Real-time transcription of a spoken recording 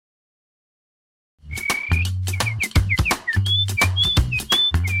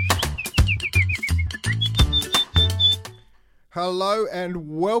Hello and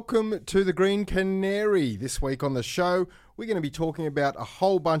welcome to the Green Canary. This week on the show, we're going to be talking about a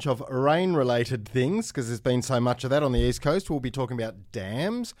whole bunch of rain-related things because there's been so much of that on the East Coast. We'll be talking about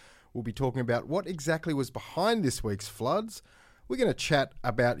dams. We'll be talking about what exactly was behind this week's floods. We're going to chat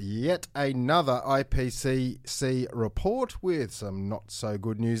about yet another IPCC report with some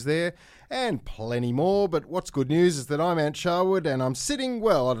not-so-good news there and plenty more. But what's good news is that I'm Ant Sharwood and I'm sitting,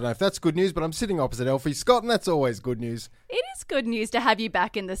 well, I don't know if that's good news, but I'm sitting opposite Elfie Scott, and that's always good news. It is good news to have you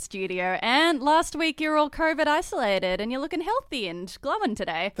back in the studio. And last week you were all COVID isolated and you're looking healthy and glowing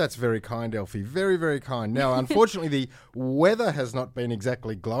today. That's very kind, Elfie. Very, very kind. Now, unfortunately, the weather has not been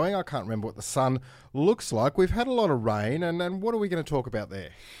exactly glowing. I can't remember what the sun looks like. We've had a lot of rain, and what are we going to talk about there?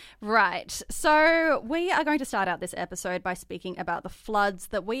 Right. So we are going to start out this episode by speaking about the floods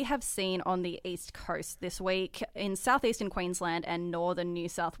that we have seen on the East Coast this week in southeastern Queensland and northern New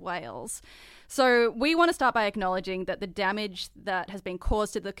South Wales. So we want to start by acknowledging that the damage that has been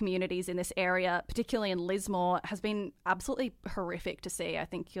caused to the communities in this area, particularly in Lismore, has been absolutely horrific to see. I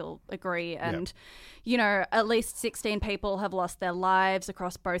think you'll agree. And, you know, at least 16 people have lost their lives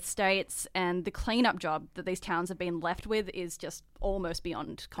across both states, and the cleanup job that these towns have been left with is just almost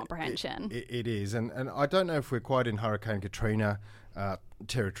beyond comprehension. It is. And I don't know if we're quite in Hurricane Katrina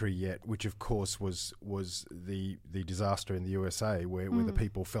territory yet, which of course was the disaster in the USA where the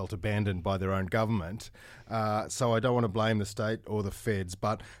people felt abandoned by their own government. So I don't want to blame the state or the feds,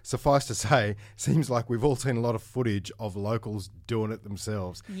 but suffice to say, seems like we've all seen a lot of footage of locals doing it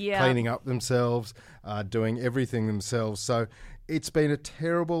themselves, cleaning up themselves, doing everything themselves. So it's been a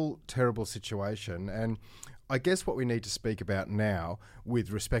terrible, terrible situation. And I guess what we need to speak about now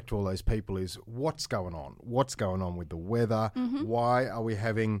with respect to all those people is what's going on. What's going on with the weather? Why are we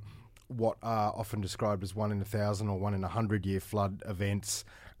having what are often described as 1 in 1,000 or 1 in 100-year flood events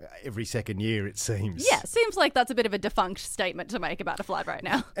every second year, it seems? Yeah, seems like that's a bit of a defunct statement to make about a flood right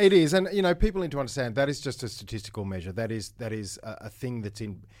now. It is. And, you know, people need to understand that is just a statistical measure. That is a thing that's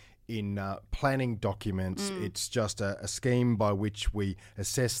in planning documents. It's just a scheme by which we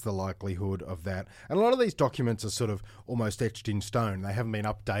assess the likelihood of that. And a lot of these documents are sort of almost etched in stone. They haven't been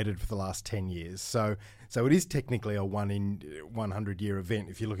updated for the last 10 years. So it is technically a 1 in 100-year event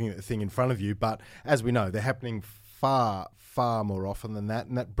if you're looking at the thing in front of you. But as we know, they're happening far, far more often than that.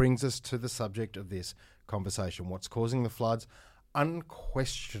 And that brings us to the subject of this conversation. What's causing the floods?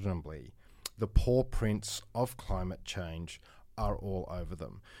 Unquestionably, the paw prints of climate change are all over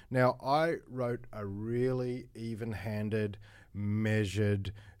them. Now, I wrote a really even-handed,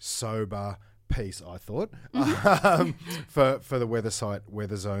 measured, sober piece, I thought, for the weather site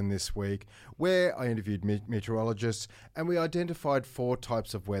Weather Zone this week, where I interviewed meteorologists and we identified 4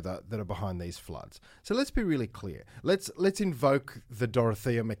 types of weather that are behind these floods. So let's be really clear. Let's invoke the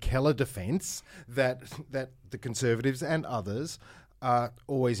Dorothea Mackellar defence that the Conservatives and others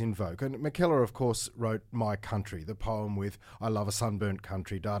always invoke. And Mackellar, of course, wrote My Country, the poem with I love a sunburnt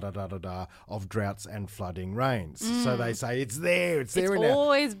country, da-da-da-da-da, of droughts and flooding rains. So they say it's there. It's there in our... It's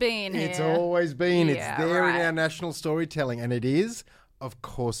always been here. It's always been. Yeah, it's there right. in our national storytelling. And it is. Of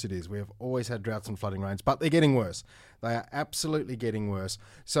course it is. We have always had droughts and flooding rains, but they're getting worse. They are absolutely getting worse.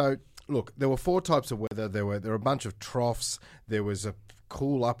 So, look, there were 4 types of weather. There were a bunch of troughs. There was a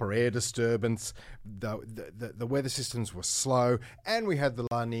cool upper air disturbance, the weather systems were slow, and we had the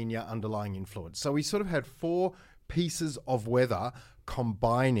La Nina underlying influence. So we sort of had 4 pieces of weather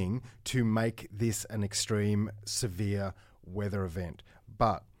combining to make this an extreme, severe weather event.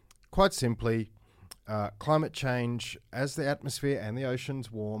 But quite simply, climate change, as the atmosphere and the oceans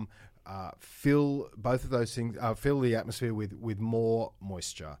warm, fill both of those things, fill the atmosphere with more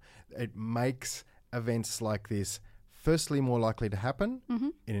moisture. It makes events like this firstly more likely to happen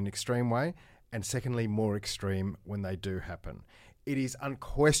in an extreme way, and secondly more extreme when they do happen. It is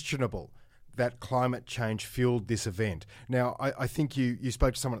unquestionable that climate change fueled this event. Now, I think you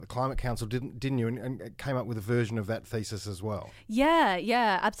spoke to someone at the Climate Council, didn't you, and came up with a version of that thesis as well.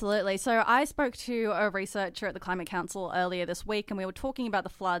 Yeah, absolutely. So I spoke to a researcher at the Climate Council earlier this week, and we were talking about the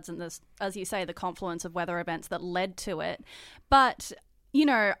floods and this, as you say, the confluence of weather events that led to it. But you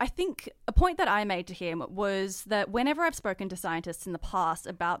know, I think a point that I made to him was that whenever I've spoken to scientists in the past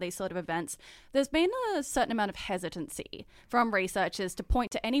about these sort of events, there's been a certain amount of hesitancy from researchers to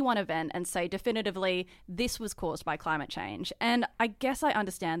point to any one event and say definitively this was caused by climate change. And I guess I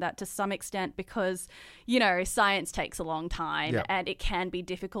understand that to some extent because, you know, science takes a long time and it can be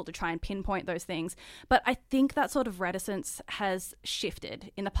difficult to try and pinpoint those things. But I think that sort of reticence has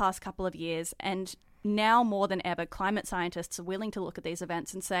shifted in the past couple of years, and now more than ever, climate scientists are willing to look at these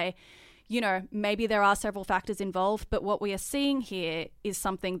events and say, you know, maybe there are several factors involved, but what we are seeing here is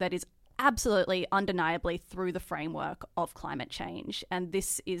something that is absolutely, undeniably through the framework of climate change. And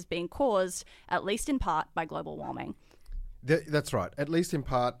this is being caused, at least in part, by global warming. That's right. At least in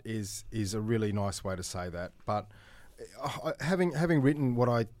part is a really nice way to say that. But having written what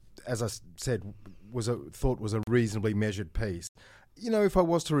I, as I said, thought was a reasonably measured piece, if I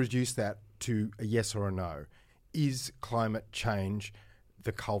was to reduce that to a yes or a no, is climate change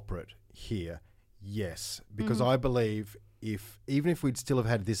the culprit here? Yes, because I believe even if we'd still have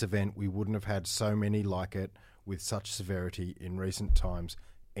had this event, we wouldn't have had so many like it with such severity in recent times.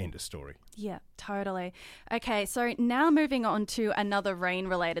 End of story. Yeah, totally. Okay, so now moving on to another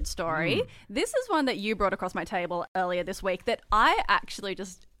rain-related story. This is one that you brought across my table earlier this week that I actually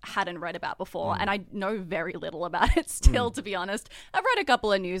just hadn't read about before, and I know very little about it still, to be honest. I've read a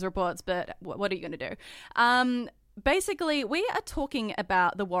couple of news reports, but what are you going to do? Basically, we are talking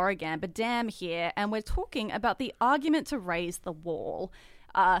about the Warragamba Dam here, and we're talking about the argument to raise the wall.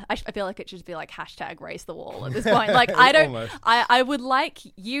 I feel like it should be like hashtag raise the wall at this point. Like, I would like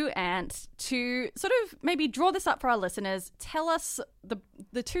you, Ant, to sort of maybe draw this up for our listeners. Tell us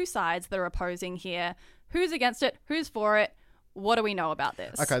the two sides that are opposing here. Who's against it? Who's for it? What do we know about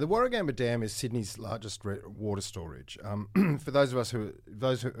this? Okay, the Warragamba Dam is Sydney's largest water storage. For those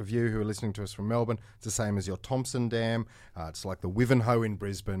of you who are listening to us from Melbourne, it's the same as your Thompson Dam. It's like the Wivenhoe in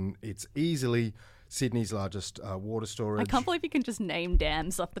Brisbane. It's easily Sydney's largest water storage. I can't believe you can just name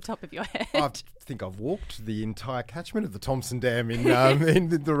dams off the top of your head. I think I've walked the entire catchment of the Thompson Dam in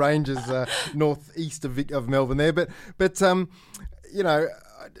the ranges northeast of Melbourne there. But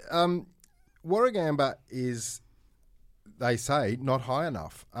Warragamba is, they say, not high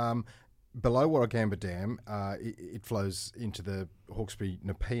enough. Below Warragamba Dam, it flows into the Hawkesbury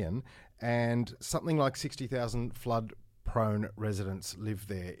Nepean, and something like 60,000 flood-prone residents live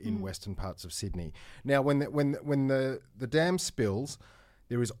there in western parts of Sydney. Now, when the dam spills,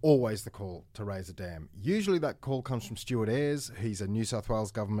 there is always the call to raise a dam. Usually that call comes from Stuart Ayres. He's a New South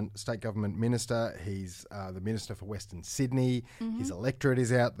Wales state government minister. He's the Minister for Western Sydney. His electorate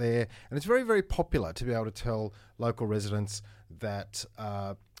is out there. And it's very, very popular to be able to tell local residents that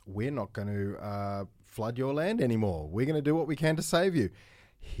we're not going to flood your land anymore. We're going to do what we can to save you.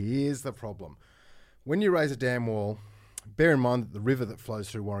 Here's the problem. When you raise a dam wall, bear in mind that the river that flows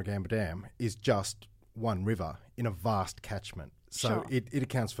through Warragamba Dam is just one river in a vast catchment. So Sure. it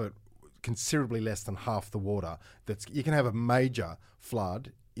accounts for considerably less than half the water. You can have a major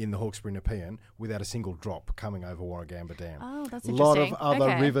flood in the Hawkesbury Nepean without a single drop coming over Warragamba Dam. Oh, that's a lot of interesting.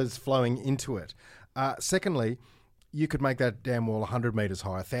 other Okay. rivers flowing into it. Secondly, you could make that dam wall 100 metres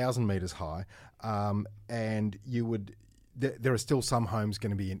high, 1,000 metres high, and you would. There are still some homes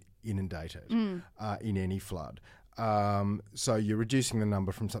going to be inundated in any flood. So you're reducing the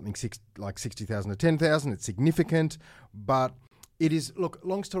number from something like 60,000 to 10,000. It's significant, but it is, look,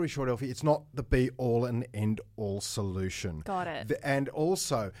 long story short, Elfie, it's not the be-all and end-all solution. Got it. And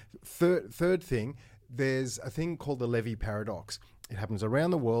also, third thing, there's a thing called the levee paradox. It happens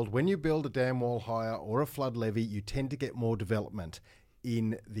around the world. When you build a dam wall higher or a flood levee, you tend to get more development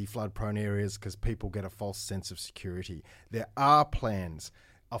in the flood-prone areas because people get a false sense of security. There are plans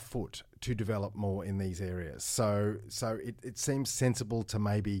afoot to develop more in these areas. So it seems sensible to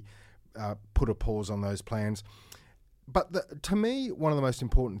maybe put a pause on those plans. But to me, one of the most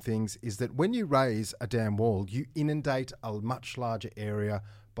important things is that when you raise a dam wall, you inundate a much larger area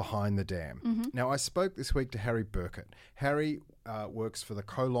behind the dam. Now, I spoke this week to Harry Burkett. Harry works for the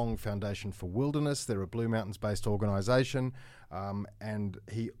Kolong Foundation for Wilderness. They're a Blue Mountains-based organisation, and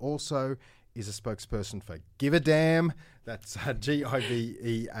he also is a spokesperson for Give a Dam. That's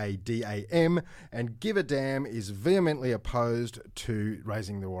GIVEADAM. And Give a Dam is vehemently opposed to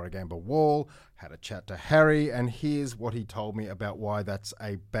raising the Warragamba Wall. Had a chat to Harry, and here's what he told me about why that's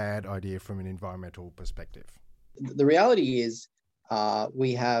a bad idea from an environmental perspective. The reality is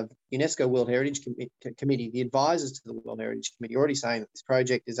we have UNESCO World Heritage Committee, the advisors to the World Heritage Committee, already saying that this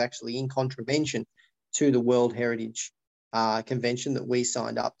project is actually in contravention to the World Heritage Convention that we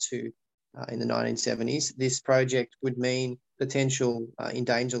signed up to in the 1970s. This project would mean potential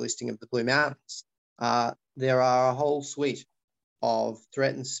endanger listing of the Blue Mountains. There are a whole suite of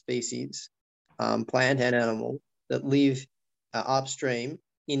threatened species, plant and animal, that live upstream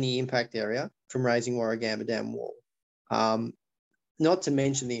in the impact area from raising Warragamba Dam wall. Not to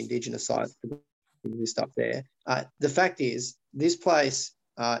mention the Indigenous sites that exist up there. The fact is, this place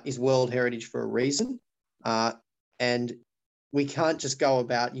is World Heritage for a reason, and we can't just go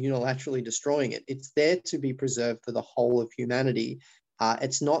about unilaterally destroying it. It's there to be preserved for the whole of humanity.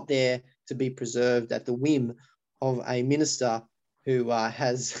 It's not there to be preserved at the whim of a minister who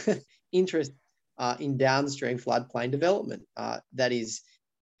has interest in downstream floodplain development. That is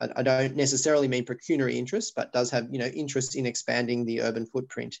I don't necessarily mean pecuniary interest, but does have, interest in expanding the urban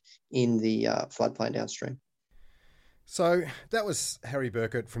footprint in the floodplain downstream. So that was Harry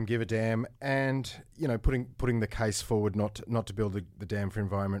Burkett from Give a Damn, and putting the case forward not to build the dam for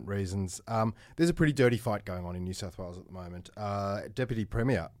environment reasons. There's a pretty dirty fight going on in New South Wales at the moment. Deputy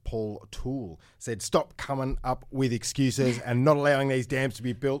Premier Paul Toole said, "Stop coming up with excuses and not allowing these dams to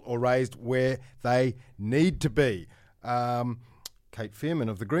be built or raised where they need to be." Kate Fearman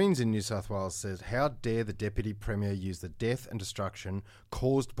of the Greens in New South Wales says, "How dare the Deputy Premier use the death and destruction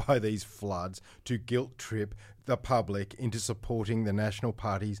caused by these floods to guilt trip the public into supporting the National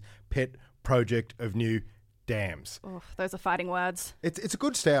Party's pet project of new dams." Oh, those are fighting words. It's a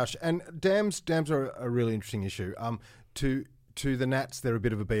good stoush, and dams are a really interesting issue. To the Nats, they're a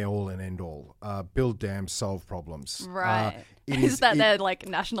bit of a be-all and end-all. Build dams, solve problems. Right. Is that their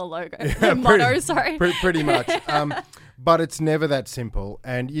national logo? Their motto, sorry. Pretty much. But it's never that simple.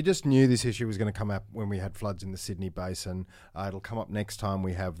 And you just knew this issue was going to come up when we had floods in the Sydney Basin. It'll come up next time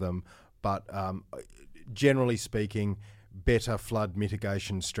we have them. But generally speaking, better flood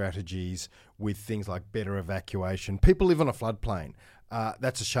mitigation strategies with things like better evacuation. People live on a floodplain.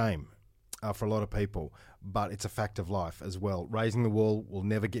 That's a shame. For a lot of people, but it's a fact of life as well. Raising the wall will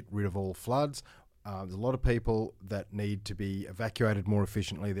never get rid of all floods. There's a lot of people that need to be evacuated more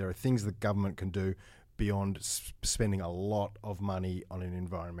efficiently. There are things the government can do beyond spending a lot of money on an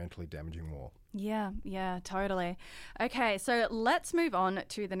environmentally damaging wall. Yeah, totally. Okay, so let's move on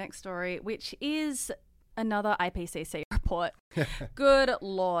to the next story, which is another IPCC report. Good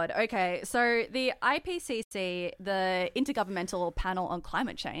Lord. Okay, so the IPCC, the Intergovernmental Panel on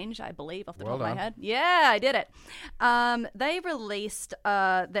Climate Change, I believe, off the top of my head. Yeah, I did it. They released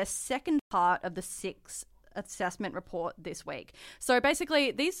their second part of the 6 assessment report this week. So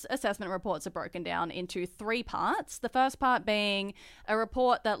basically, these assessment reports are broken down into 3 parts. The first part being a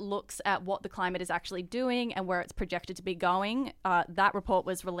report that looks at what the climate is actually doing and where it's projected to be going. That report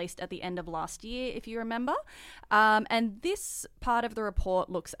was released at the end of last year, if you remember. And this part of the report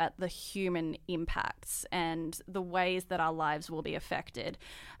looks at the human impacts and the ways that our lives will be affected.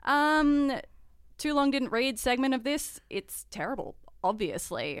 Too long didn't read segment of this. It's terrible.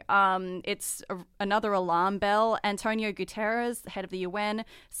 Obviously. It's another alarm bell. Antonio Guterres, the head of the UN,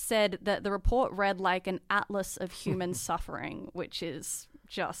 said that the report read like an atlas of human suffering, which is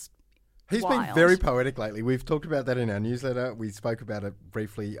just He's wild. been very poetic lately. We've talked about that in our newsletter. We spoke about it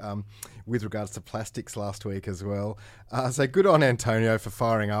briefly with regards to plastics last week as well. So good on Antonio for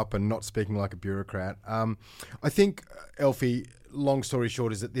firing up and not speaking like a bureaucrat. I think, Elfie, long story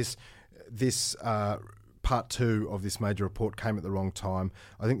short, is that this part 2 of this major report came at the wrong time.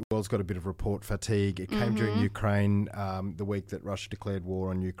 I think the world's got a bit of report fatigue. It came during Ukraine, the week that Russia declared war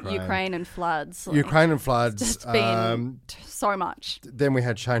on Ukraine. Ukraine and floods. It's been so much. Then we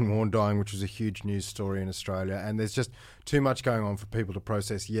had Shane Warne dying, which was a huge news story in Australia. And there's just too much going on for people to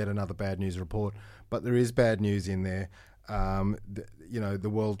process yet another bad news report. But there is bad news in there. The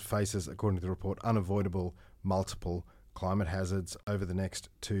world faces, according to the report, unavoidable multiple climate hazards over the next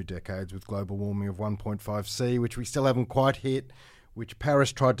 2 decades, with global warming of 1.5 C, which we still haven't quite hit, which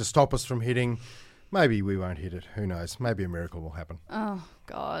Paris tried to stop us from hitting. Maybe we won't hit it. Who knows? Maybe a miracle will happen. Oh,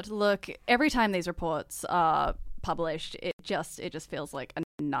 God. Look, every time these reports are published, it just feels like a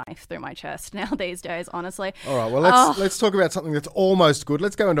knife through my chest now these days, honestly. All right, well, let's talk about something that's almost good.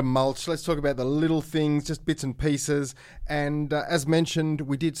 Let's go into mulch. Let's talk about the little things, just bits and pieces. And as mentioned,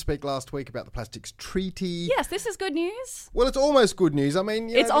 we did speak last week about the plastics treaty. Yes, this is good news. Well, it's almost good news. I mean,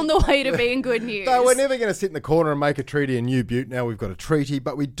 it's on the way to being good news. No, we're never going to sit in the corner and make a treaty in New Butte. Now we've got a treaty,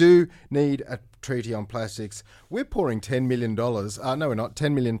 but we do need a treaty on plastics. We're pouring $10 million. No, we're not.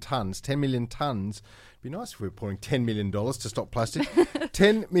 10 million tonnes. 10 million tonnes. It'd be nice if we were pouring $10 million to stop plastic.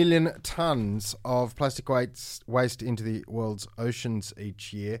 10 million tonnes of plastic waste into the world's oceans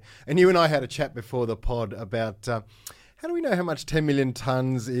each year. And you and I had a chat before the pod about how do we know how much 10 million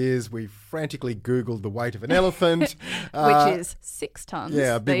tonnes is? We frantically Googled the weight of an elephant. Which is 6 tonnes.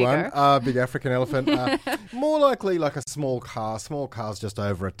 Yeah, a big one. Big African elephant. More likely like a small car. Small car's just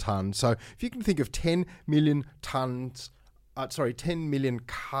over a tonne. So if you can think of 10 million tonnes... 10 million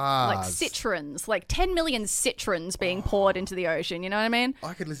cars. Like Citroens, like 10 million Citroens being poured into the ocean, you know what I mean?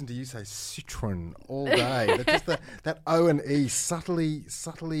 I could listen to you say Citroen all day. But just that O and E subtly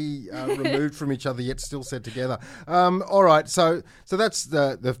removed from each other, yet still said together. All right, so that's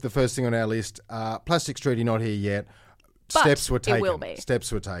the first thing on our list. Plastics treaty not here yet. But steps were taken. It will be.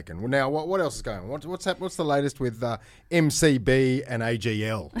 Steps were taken. Well, now, what else is going on? What's the latest with MCB and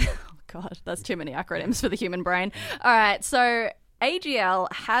AGL? God, that's too many acronyms for the human brain. All right, so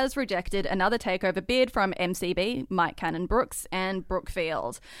AGL has rejected another takeover bid from MCB, Mike Cannon Brooks, and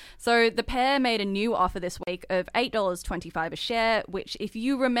Brookfield. So the pair made a new offer this week of $8.25 a share, which, if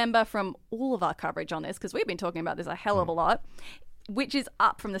you remember from all of our coverage on this, because we've been talking about this a hell of a lot, which is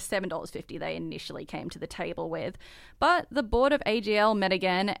up from the $7.50 they initially came to the table with. But the board of AGL met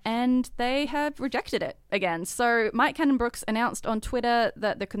again and they have rejected it again. So Mike Cannon Brooks announced on Twitter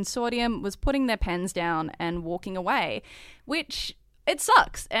that the consortium was putting their pens down and walking away, which it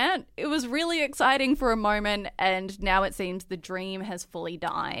sucks. And it was really exciting for a moment, and now it seems the dream has fully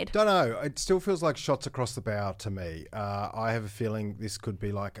died. Don't know. It still feels like shots across the bow to me. I have a feeling this could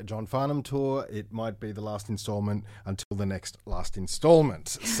be like a John Farnham tour. It might be the last instalment until the next last instalment.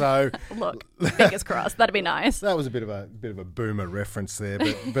 So look, fingers crossed. That'd be nice. That was a bit of a boomer reference there,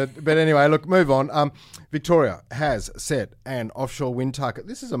 but anyway, look, move on. Victoria has set an offshore wind target.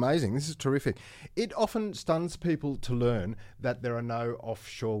 This is amazing. This is terrific. It often stuns people to learn that there are no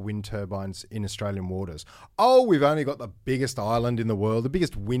offshore wind turbines in Australian waters. Oh, we've only got the biggest island in the world, the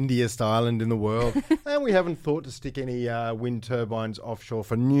biggest, windiest island in the world, and we haven't thought to stick any wind turbines offshore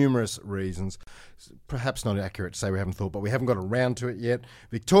for numerous reasons. Perhaps not accurate to say we haven't thought, but we haven't got around to it yet.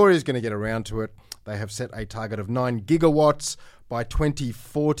 Victoria's going to get around to it. They have set a target of 9 gigawatts by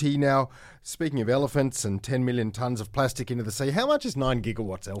 2040. Now, speaking of elephants and 10 million tonnes of plastic into the sea, how much is 9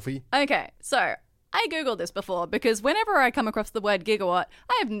 gigawatts, Elfie? Okay, so I Googled this before because whenever I come across the word gigawatt,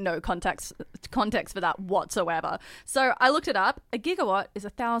 I have no context for that whatsoever. So I looked it up. A gigawatt is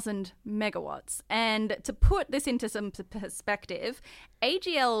 1,000 megawatts. And to put this into some perspective,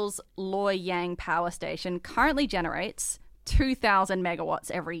 AGL's Loy Yang power station currently generates 2,000 megawatts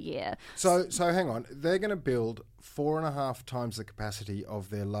every year. So hang on. They're going to build 4.5 times the capacity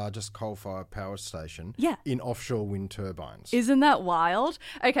of their largest coal-fired power station in offshore wind turbines. Isn't that wild?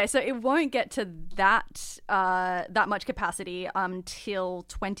 Okay, so it won't get to that much capacity until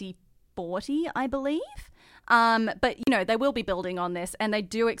 2040, I believe. But, they will be building on this, and they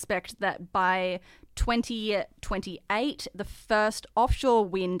do expect that by 2028, the first offshore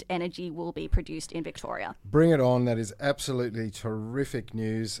wind energy will be produced in Victoria. Bring it on. That is absolutely terrific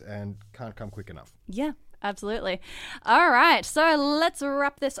news and can't come quick enough. Yeah. Absolutely. All right, so let's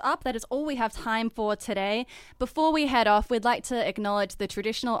wrap this up. That is all we have time for today. Before we head off, we'd like to acknowledge the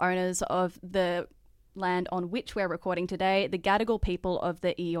traditional owners of the land on which we're recording today, the Gadigal people of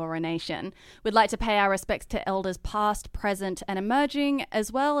the Eora Nation. We'd like to pay our respects to elders past, present and emerging,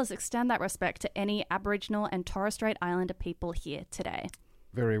 as well as extend that respect to any Aboriginal and Torres Strait Islander people here today.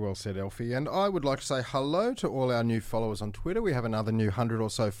 Very well said, Elfie. And I would like to say hello to all our new followers on Twitter. We have another new 100 or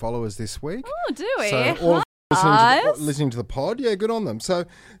so followers this week. Oh, do we? So all listening to the pod. Yeah, good on them. So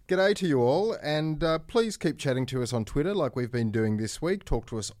g'day to you all. And please keep chatting to us on Twitter like we've been doing this week. Talk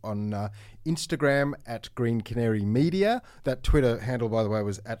to us on Instagram at Green Canary Media. That Twitter handle, by the way,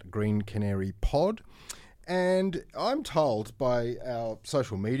 was at Green Canary Pod. And I'm told by our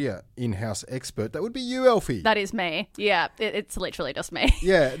social media in-house expert, that would be you, Elfie. That is me. Yeah, it's literally just me.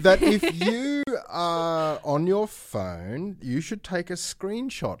 Yeah, that if you are on your phone, you should take a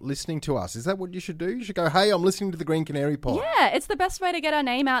screenshot listening to us. Is that what you should do? You should go, hey, I'm listening to the Green Canary Pod. Yeah, it's the best way to get our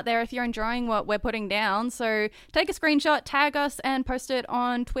name out there if you're enjoying what we're putting down. So take a screenshot, tag us, and post it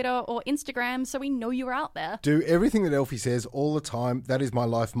on Twitter or Instagram so we know you're out there. Do everything that Elfie says all the time. That is my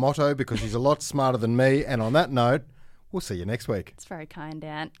life motto because she's a lot smarter than me. And on that note, we'll see you next week. It's very kind,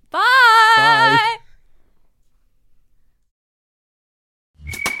 Dan. Bye!